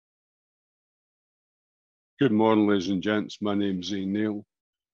Good morning, ladies and gents. My name is Ian Neal,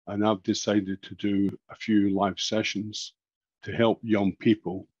 and I've decided to do a few live sessions to help young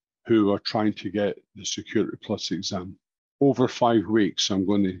people who are trying to get the Security Plus exam. Over 5 weeks, I'm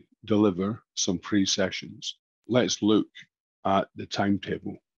going to deliver some free sessions. Let's look at the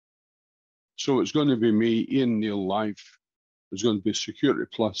timetable. So it's going to be me, Ian Neal, live. There's going to be Security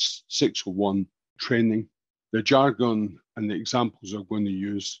Plus 601 training. The jargon and the examples I'm going to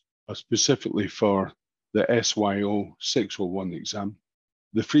use are specifically for the SYO 601 exam.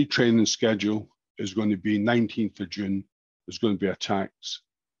 The free training schedule is going to be 19th of June, there's going to be attacks.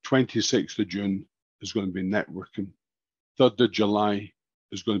 26th of June is going to be networking. 3rd of July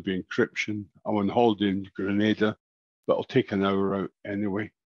is going to be encryption. I'm on holiday in Grenada, but I'll take an hour out anyway.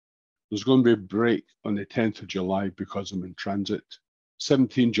 There's going to be a break on the 10th of July because I'm in transit.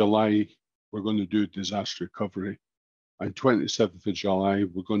 17th July, we're going to do disaster recovery. And 27th of July,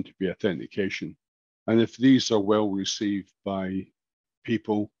 we're going to be authentication. And if these are well received by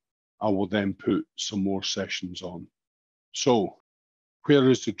people, I will then put some more sessions on. So where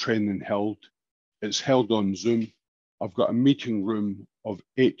is the training held? It's held on Zoom. I've got a meeting room of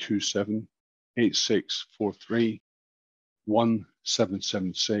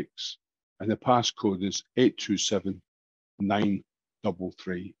 827-8643-1776, and the passcode is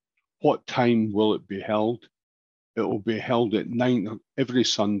 827933. What time will it be held? It will be held at 9 every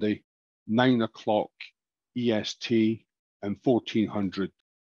Sunday, 9 o'clock EST and 1400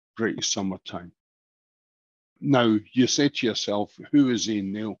 British Summer Time. Now, you say to yourself, who is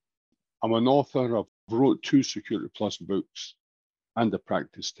Ian Neal? I'm an author. I've wrote 2 Security Plus books and a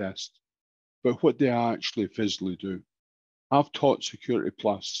practice test. But what do I actually physically do? I've taught Security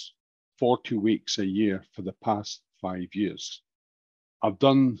Plus 40 weeks a year for the past 5 years. I've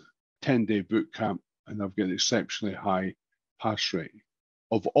done 10-day boot camp and I've got an exceptionally high pass rate.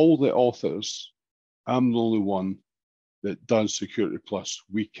 Of all the authors, I'm the only one that does Security Plus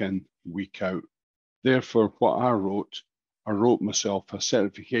week in, week out. Therefore, what I wrote myself a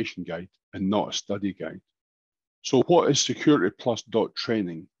certification guide and not a study guide. So what is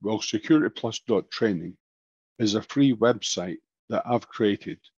securityplus.training? Well, securityplus.training is a free website that I've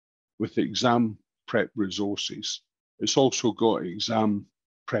created with exam prep resources. It's also got exam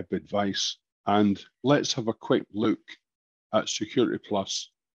prep advice. And let's have a quick look at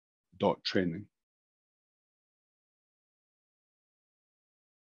securityplus.training.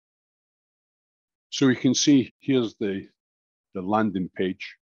 So you can see here's the landing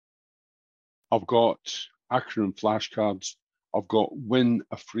page. I've got acronym flashcards. I've got win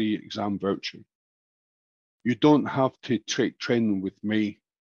a free exam voucher. You don't have to take training with me,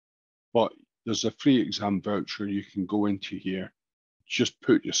 but there's a free exam voucher you can go into here. Just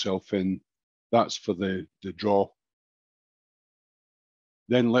put yourself in. That's for the draw.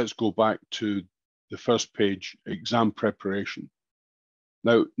 Then let's go back to the first page, exam preparation.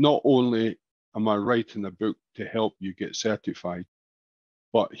 Now, not only am I writing a book to help you get certified,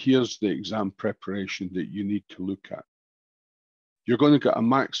 but here's the exam preparation that you need to look at. You're going to get a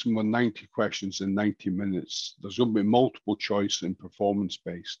maximum of 90 questions in 90 minutes. There's going to be multiple choice and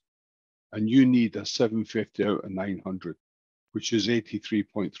performance-based, and you need a 750 out of 900, which is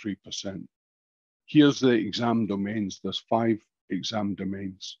 83.3%. Here's the exam domains. There's 5 exam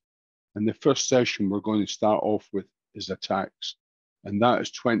domains. And the first session we're going to start off with is attacks. And that is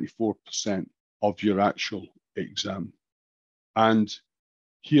 24% of your actual exam. And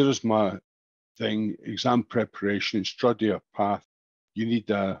here's my thing, exam preparation, study a path. You need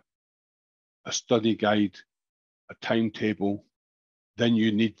a study guide, a timetable. Then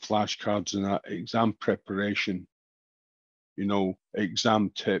you need flashcards and that exam preparation, you know, exam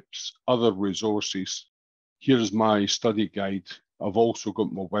tips, other resources. Here's my study guide. I've also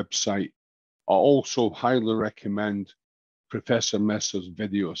got my website. I also highly recommend Professor Messer's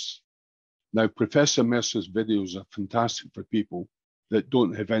videos. Now, Professor Messer's videos are fantastic for people that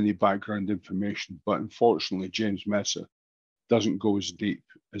don't have any background information, but unfortunately, James Messer doesn't go as deep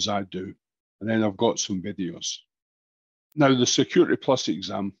as I do. And then I've got some videos. Now, the Security Plus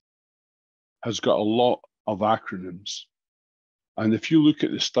exam has got a lot of acronyms. And if you look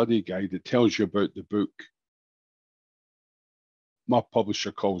at the study guide, it tells you about the book. My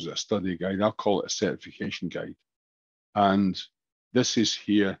publisher calls it a study guide. I'll call it a certification guide. And this is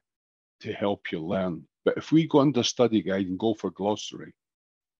here to help you learn. But if we go under study guide and go for glossary,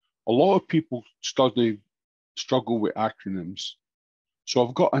 a lot of people struggle with acronyms. So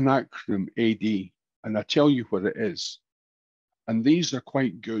I've got an acronym AD, and I tell you what it is. And these are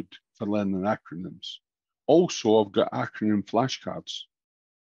quite good for learning acronyms. Also, I've got acronym flashcards.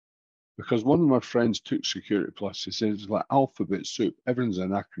 Because one of my friends took Security Plus, he says it's like alphabet soup, everything's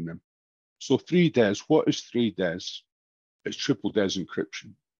an acronym. So 3DES, what is 3DES? It's triple DES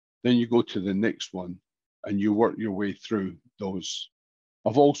encryption. Then you go to the next one and you work your way through those.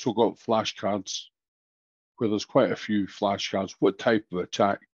 I've also got flashcards where there's quite a few flashcards. What type of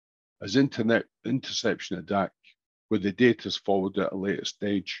attack? As internet interception attack, where the data is forwarded at a later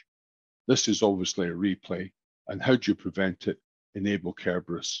stage. This is obviously a replay. And how do you prevent it? Enable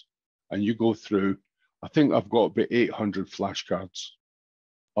Kerberos. And you go through, I think I've got about 800 flashcards.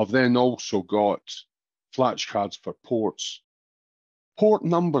 I've then also got flashcards for ports. Port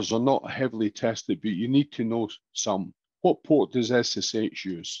numbers are not heavily tested, but you need to know some. What port does SSH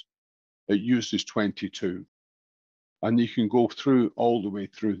use? It uses 22. And you can go through all the way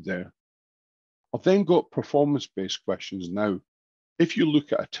through there. I've then got performance-based questions. Now, if you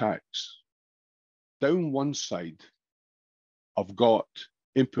look at attacks, down one side, I've got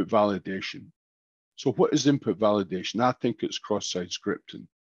input validation. So what is input validation? I think it's cross-site scripting.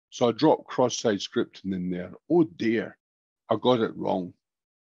 So I drop cross-site scripting in there. Oh dear, I got it wrong.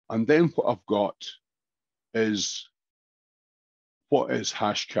 And then what I've got is, what is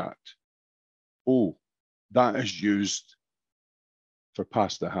hashcat? Oh, that is used for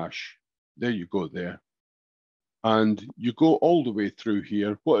pass the hash. There you go there. And you go all the way through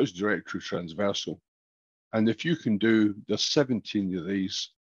here. What is directory transversal? And if you can do, there's 17 of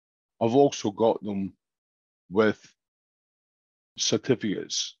these. I've also got them with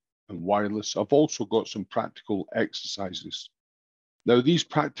certificates and wireless. I've also got some practical exercises. Now, these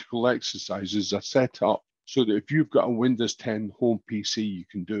practical exercises are set up so that if you've got a Windows 10 home PC, you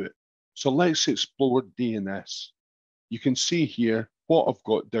can do it. So let's explore DNS. You can see here what I've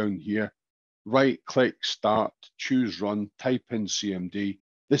got down here. Right click, start, choose run, type in CMD.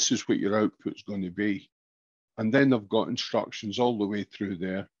 This is what your output's going to be. And then I've got instructions all the way through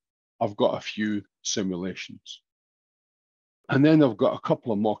there. I've got a few simulations. And then I've got a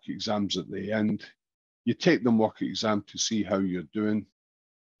couple of mock exams at the end. You take the mock exam to see how you're doing.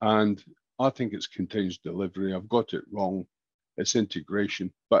 And I think it's continuous delivery. I've got it wrong. It's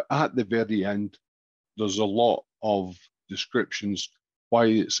integration. But at the very end, there's a lot of descriptions, why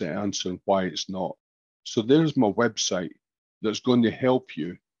it's the answer and why it's not. So there's my website that's going to help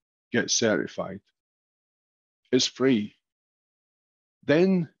you get certified. It's free.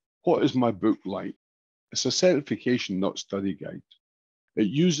 Then what is my book like? It's a certification, not study guide. It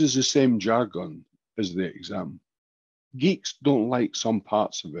uses the same jargon as the exam. Geeks don't like some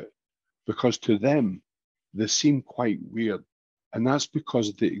parts of it because to them, they seem quite weird. And that's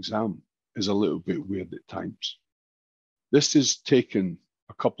because the exam is a little bit weird at times. This is taken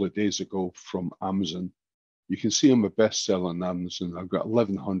a couple of days ago from Amazon. You can see I'm a bestseller on Amazon. I've got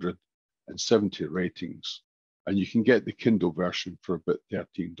 1,170 ratings, and you can get the Kindle version for about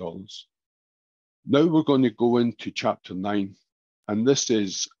 $13. Now we're going to go into chapter 9, and this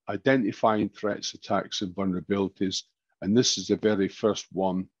is identifying threats, attacks, and vulnerabilities. And this is the very first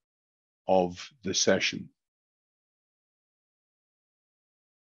one of the session.